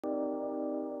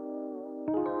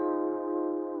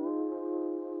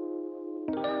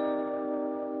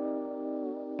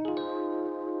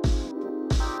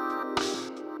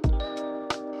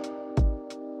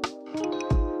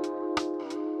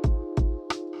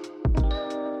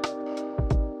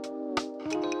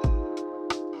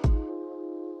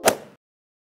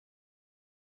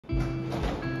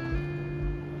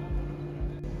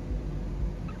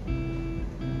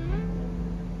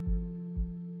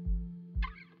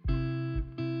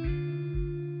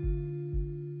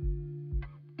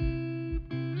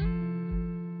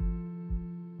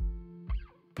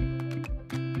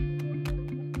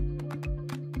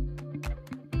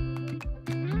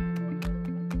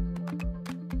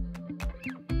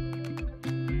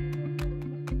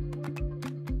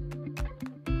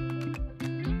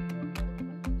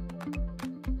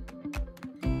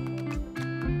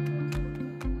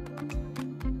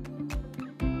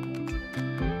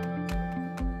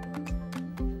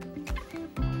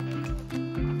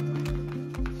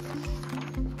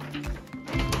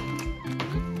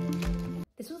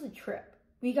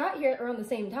We got here around the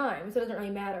same time, so it doesn't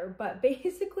really matter. But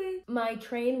basically, my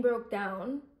train broke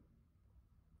down.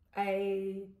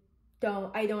 I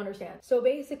don't understand. So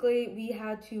basically, we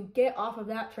had to get off of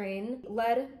that train,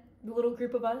 led the little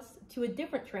group of us to a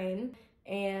different train,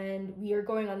 and we are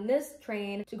going on this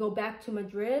train to go back to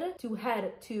Madrid to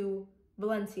head to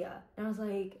Valencia. And I was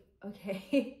like,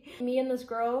 okay. Me and this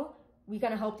girl, we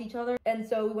kind of helped each other. And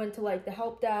so we went to like the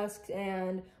help desk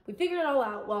and we figured it all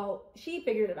out. Well, she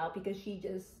figured it out because she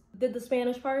just did the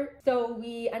Spanish part. So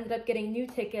we ended up getting new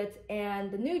tickets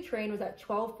and the new train was at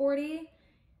 12:40.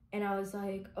 And I was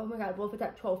like, oh my God, well, if it's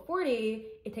at 12:40,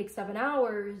 it takes 7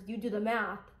 hours. You do the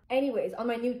math. Anyways, on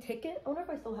my new ticket, I wonder if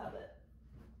I still have it.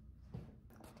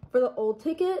 For the old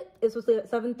ticket, it's supposed to leave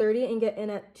at 7:30 and get in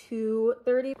at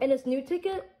 2:30. And this new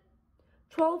ticket,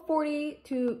 12:40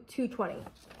 to 2:20.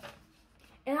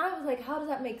 And I was like, how does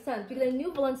that make sense? Because I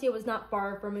knew Valencia was not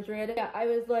far from Madrid. Yeah, I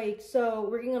was like, so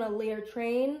we're getting on a later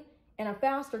train and a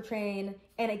faster train,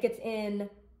 and it gets in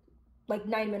like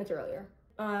 9 minutes earlier.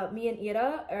 Me and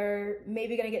Ira are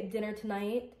maybe gonna get dinner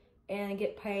tonight and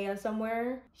get paella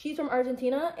somewhere. She's from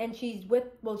Argentina and she's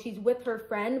with her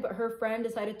friend, but her friend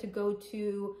decided to go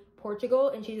to Portugal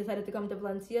and she decided to come to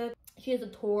Valencia. She has a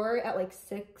tour at like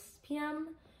 6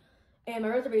 p.m. and my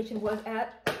reservation was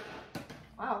at,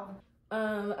 wow.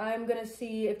 I'm gonna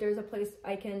see if there's a place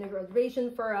I can make a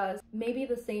reservation for us. Maybe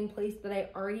the same place that I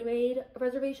already made a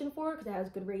reservation for because it has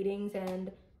good ratings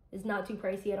and is not too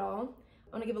pricey at all.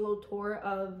 I'm gonna give a little tour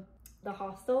of the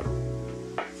hostel.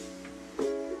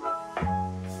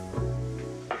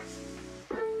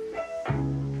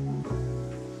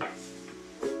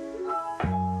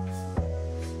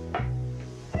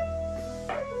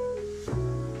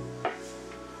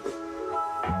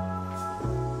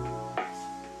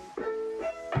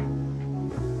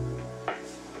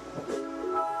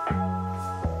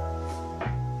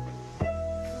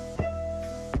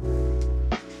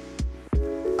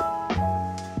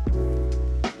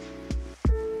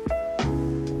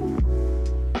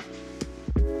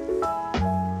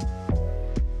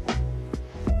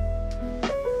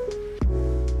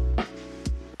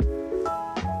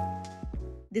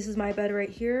 This is my bed right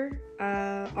here.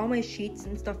 All my sheets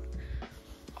and stuff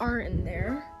are in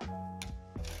there.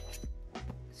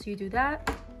 So you do that.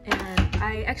 And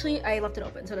I left it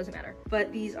open, so it doesn't matter.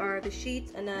 But these are the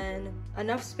sheets and then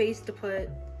enough space to put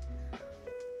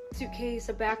suitcase,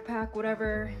 a backpack,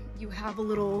 whatever. You have a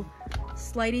little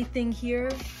slidey thing here.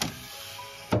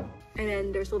 And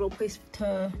then there's a little place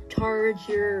to charge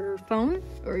your phone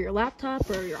or your laptop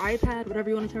or your iPad, whatever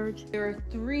you want to charge. There are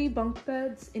 3 bunk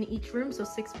beds in each room, so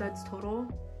 6 beds total.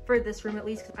 For this room at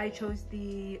least, because I chose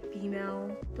the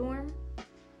female dorm.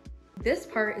 This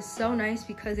part is so nice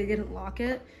because they didn't lock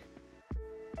it.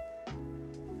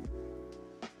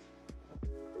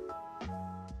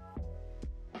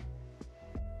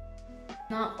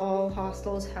 Not all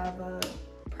hostels have a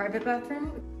private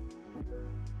bathroom.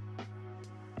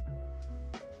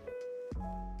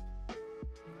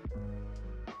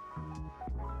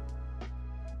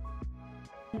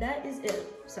 That is it.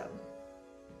 So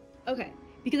okay,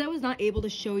 because I was not able to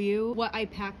show you what I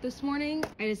packed this morning,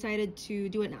 I decided to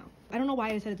do it now. I don't know why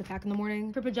I decided to pack in the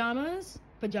morning. For pajamas,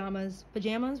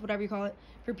 whatever you call it.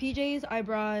 For PJs, I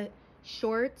brought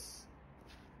shorts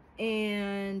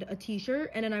and a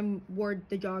t-shirt, and then I wore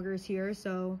the joggers here,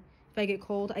 so if I get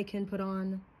cold I can put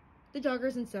on the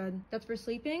joggers instead. That's for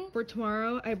sleeping. For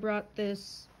tomorrow, I brought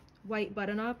this white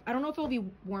button up. I don't know if it'll be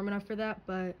warm enough for that,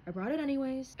 but I brought it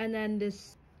anyways. And then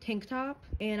this tank top,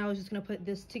 and I was just gonna put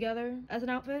this together as an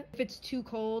outfit. If it's too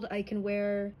cold, I can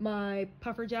wear my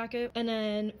puffer jacket. And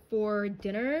then for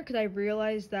dinner, because I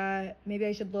realized that maybe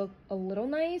I should look a little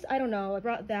nice, I don't know, I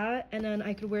brought that, and then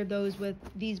I could wear those with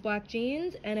these black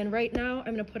jeans. And then right now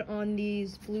I'm gonna put on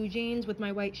these blue jeans with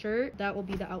my white shirt. That will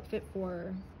be the outfit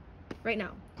for right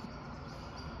now.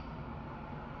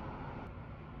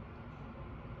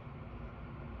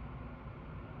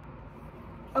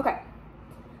 Okay,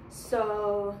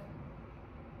 so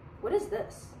what is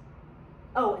this?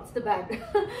 Oh, it's the bed.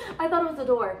 I thought it was the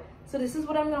door. So this is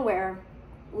what I'm gonna wear.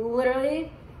 Literally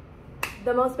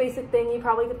the most basic thing you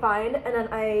probably could find. And then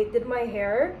I did my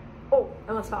hair. Oh, I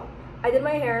almost fell. I did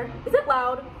my hair. Is it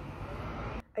loud?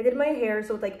 I did my hair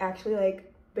so it's like actually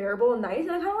like bearable and nice,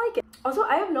 and I kind of like it. Also,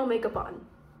 I have no makeup on.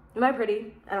 Am I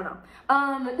pretty? I don't know.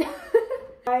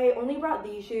 I only brought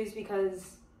these shoes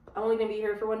because I'm only gonna be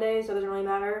here for one day, so it doesn't really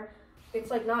matter. It's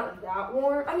like not that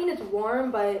warm. I mean, it's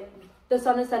warm, but the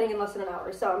sun is setting in less than an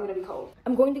hour, so I'm gonna be cold.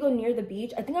 I'm going to go near the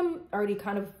beach. I think I'm already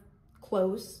kind of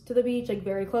close to the beach, like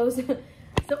very close.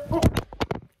 So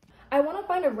I want to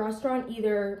find a restaurant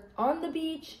either on the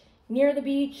beach near the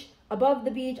beach, above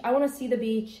the beach. I want to see the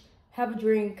beach, have a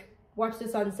drink, watch the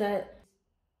sunset.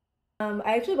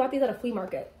 I actually bought these at a flea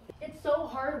market. It's so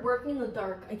hard working in the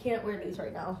dark. I can't wear these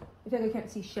right now. I think I can't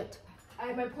see shit. I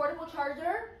have my portable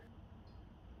charger.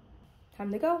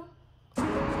 Time to go.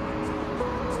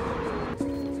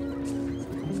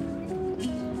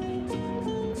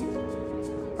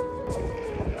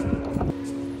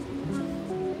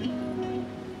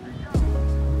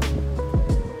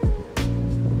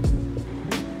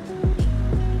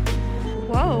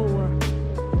 Whoa.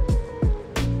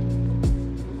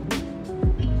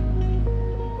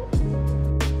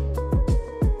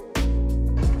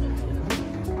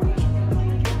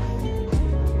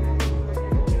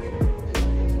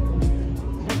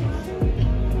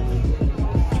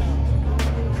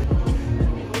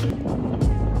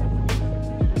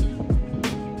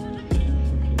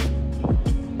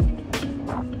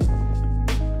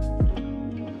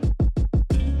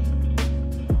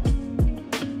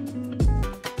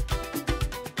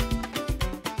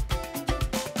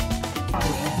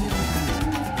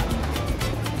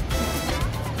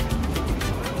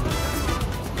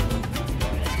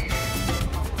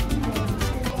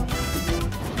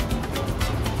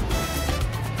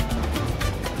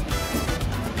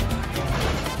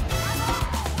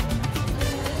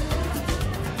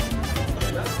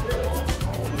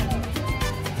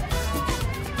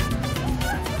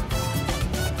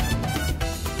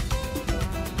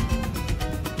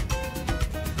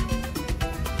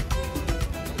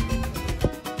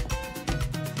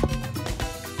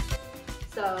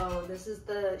 So this is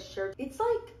the shirt. It's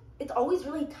like, it's always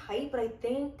really tight, but I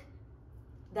think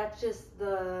that's just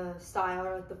the style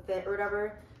or like the fit or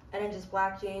whatever. And then just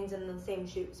black jeans and the same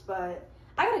shoes. But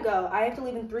I gotta go. I have to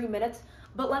leave in 3 minutes.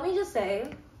 But let me just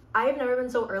say, I have never been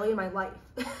so early in my life.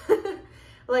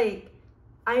 Like,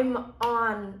 I'm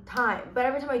on time. But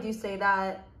every time I do say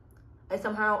that, I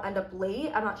somehow end up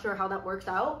late. I'm not sure how that works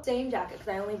out. Same jacket, because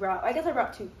I guess I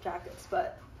brought 2 jackets,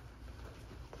 but.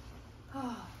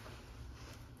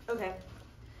 Okay.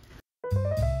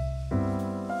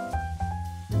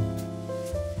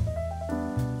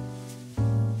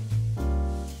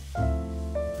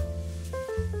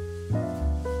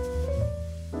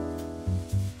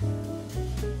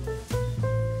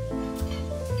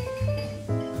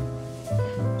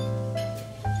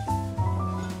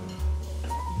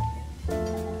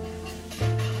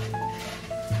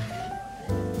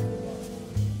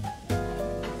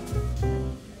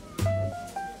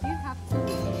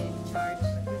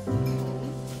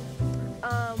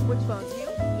 Which phone? You?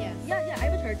 Yes. Yeah, I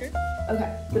have a charger.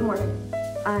 Okay, good morning.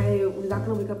 I was not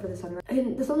gonna wake up for the sunrise.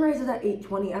 And the sunrise is at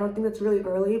 8:20. I don't think that's really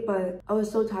early, but I was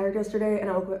so tired yesterday and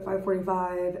I woke up at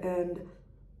 5:45 and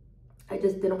I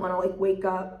just didn't want to like wake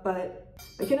up, but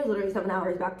my kid is literally 7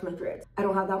 hours back to Madrid. I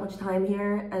don't have that much time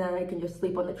here, and then I can just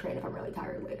sleep on the train if I'm really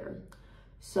tired later.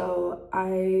 So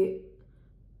I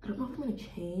don't know if I'm gonna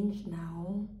change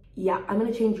now. Yeah, I'm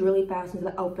gonna change really fast into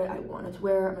the outfit I wanted to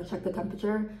wear. I'm gonna check the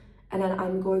temperature. And then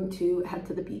I'm going to head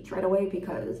to the beach right away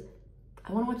because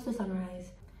I want to watch the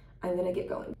sunrise. I'm gonna get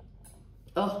going.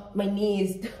 Oh, my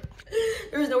knees.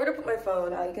 There's nowhere to put my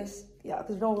phone. I guess, yeah,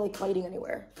 because there's no like lighting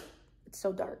anywhere. It's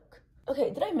so dark.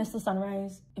 Okay, did I miss the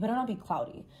sunrise? It better not be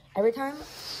cloudy. Every time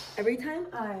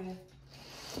I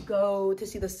go to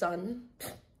see the sun,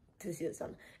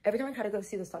 every time I try to go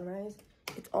see the sunrise,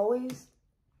 it's always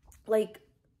like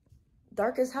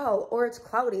dark as hell, or it's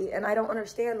cloudy, and I don't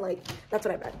understand, like, that's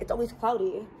what I meant. It's always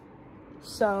cloudy.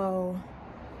 So,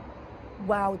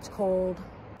 wow, it's cold.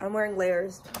 I'm wearing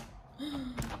layers,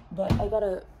 but I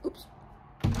gotta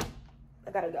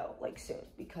go, like, soon,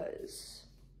 because,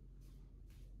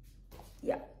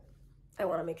 yeah, I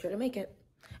want to make sure to make it.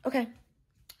 Okay,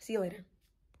 see you later.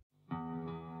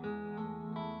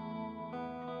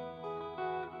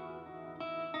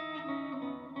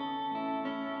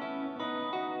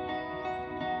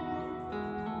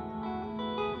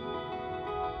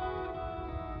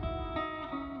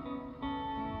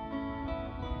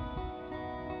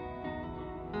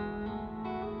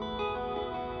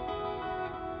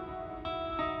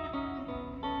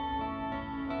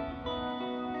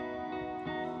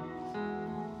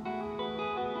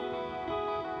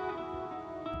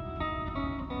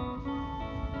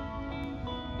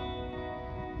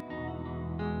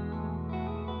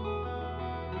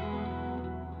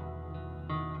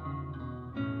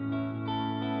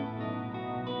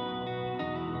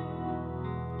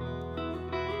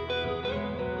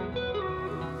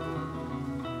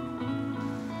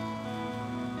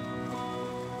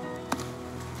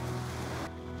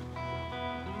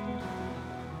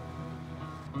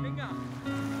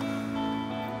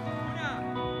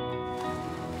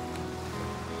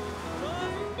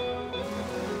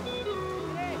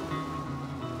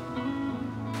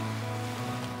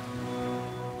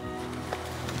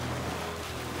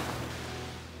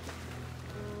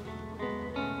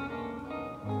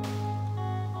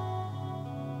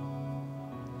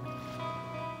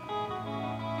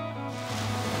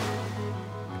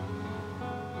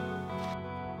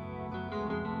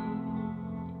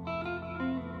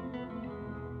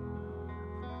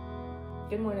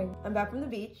 Good morning. I'm back from the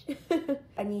beach.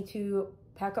 I need to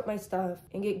pack up my stuff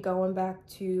and get going back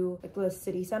to like the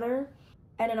city center.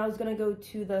 And then I was gonna go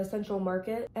to the Central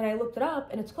Market, and I looked it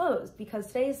up and it's closed because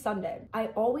today is Sunday. I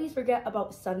always forget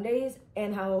about Sundays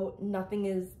and how nothing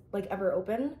is like ever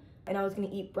open. And I was gonna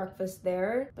eat breakfast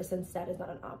there, but since that is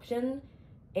not an option,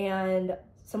 and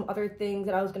some other things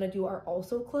that I was gonna do are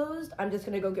also closed, I'm just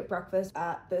gonna go get breakfast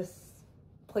at this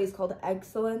place called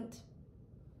Excellent.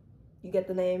 You get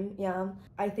the name, yeah.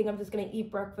 I think I'm just gonna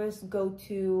eat breakfast, go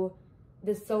to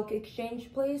the Silk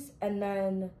Exchange place, and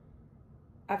then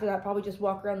after that, probably just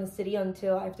walk around the city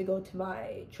until I have to go to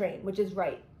my train, which is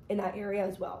right in that area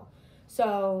as well.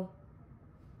 So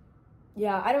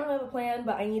yeah, I don't have a plan,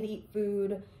 but I need to eat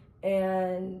food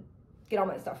and get all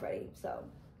my stuff ready. So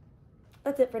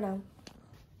that's it for now.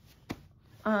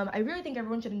 I really think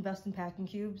everyone should invest in packing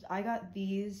cubes. I got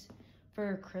these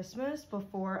for Christmas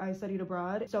before I studied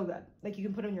abroad. So good. Like, you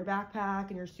can put them in your backpack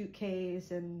and your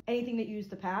suitcase and anything that you use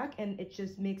to pack, and it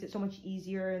just makes it so much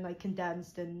easier and like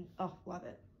condensed, and oh, love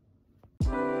it.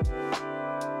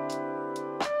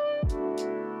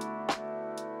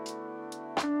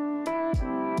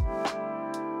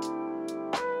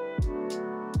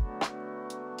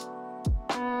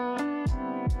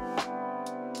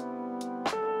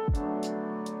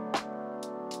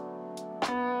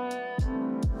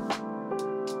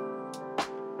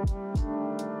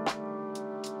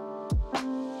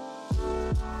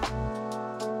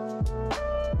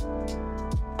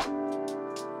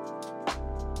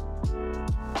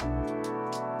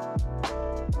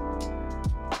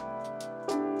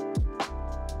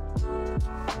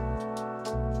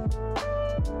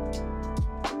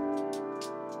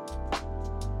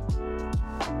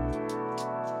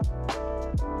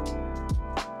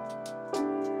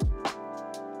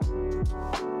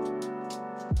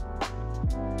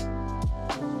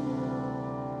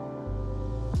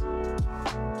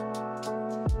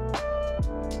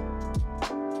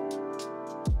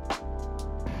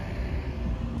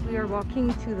 We are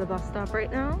walking to the bus stop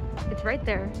right now. It's right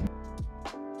there.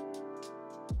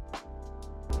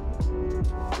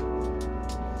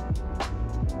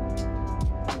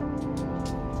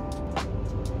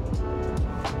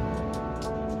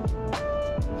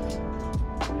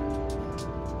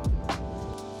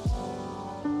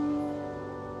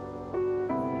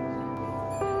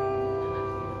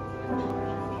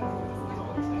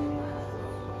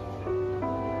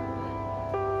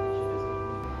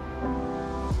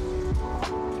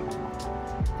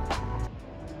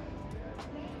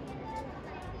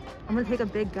 I'm gonna take a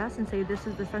big guess and say this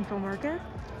is the Central Market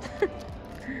that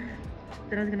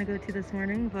I was gonna go to this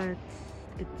morning, but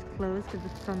it's closed because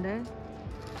it's Sunday.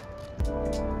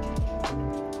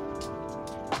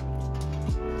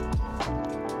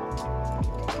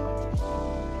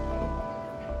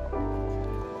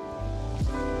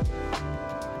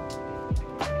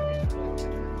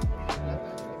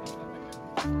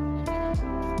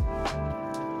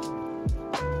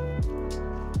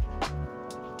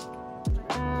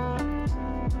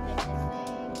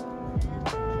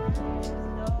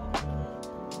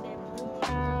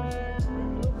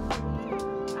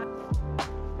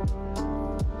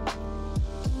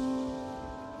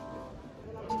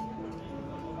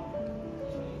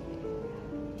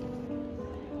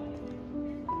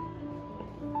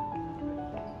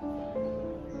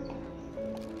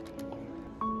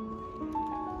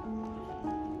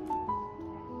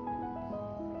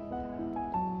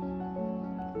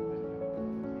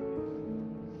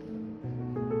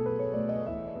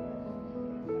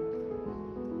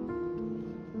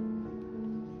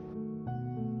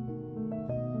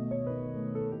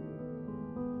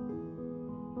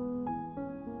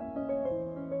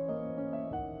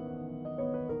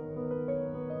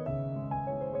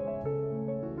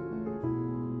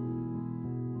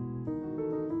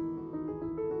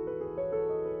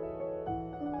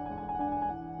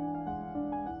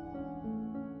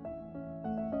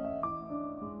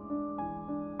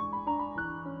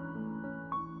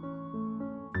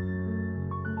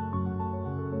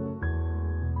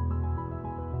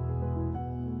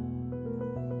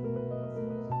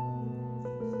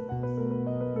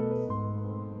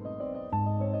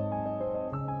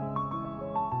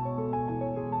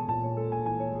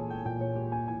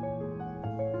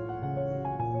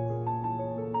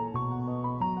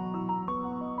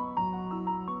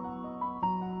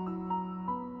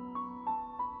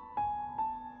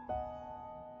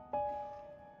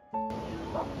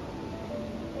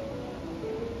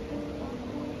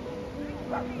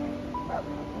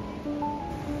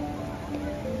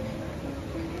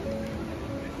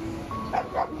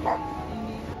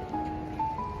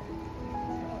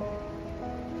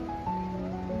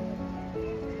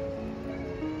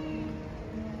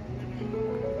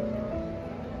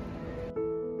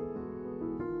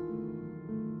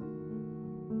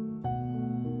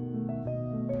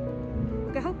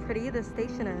 Look at how pretty this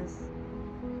station is.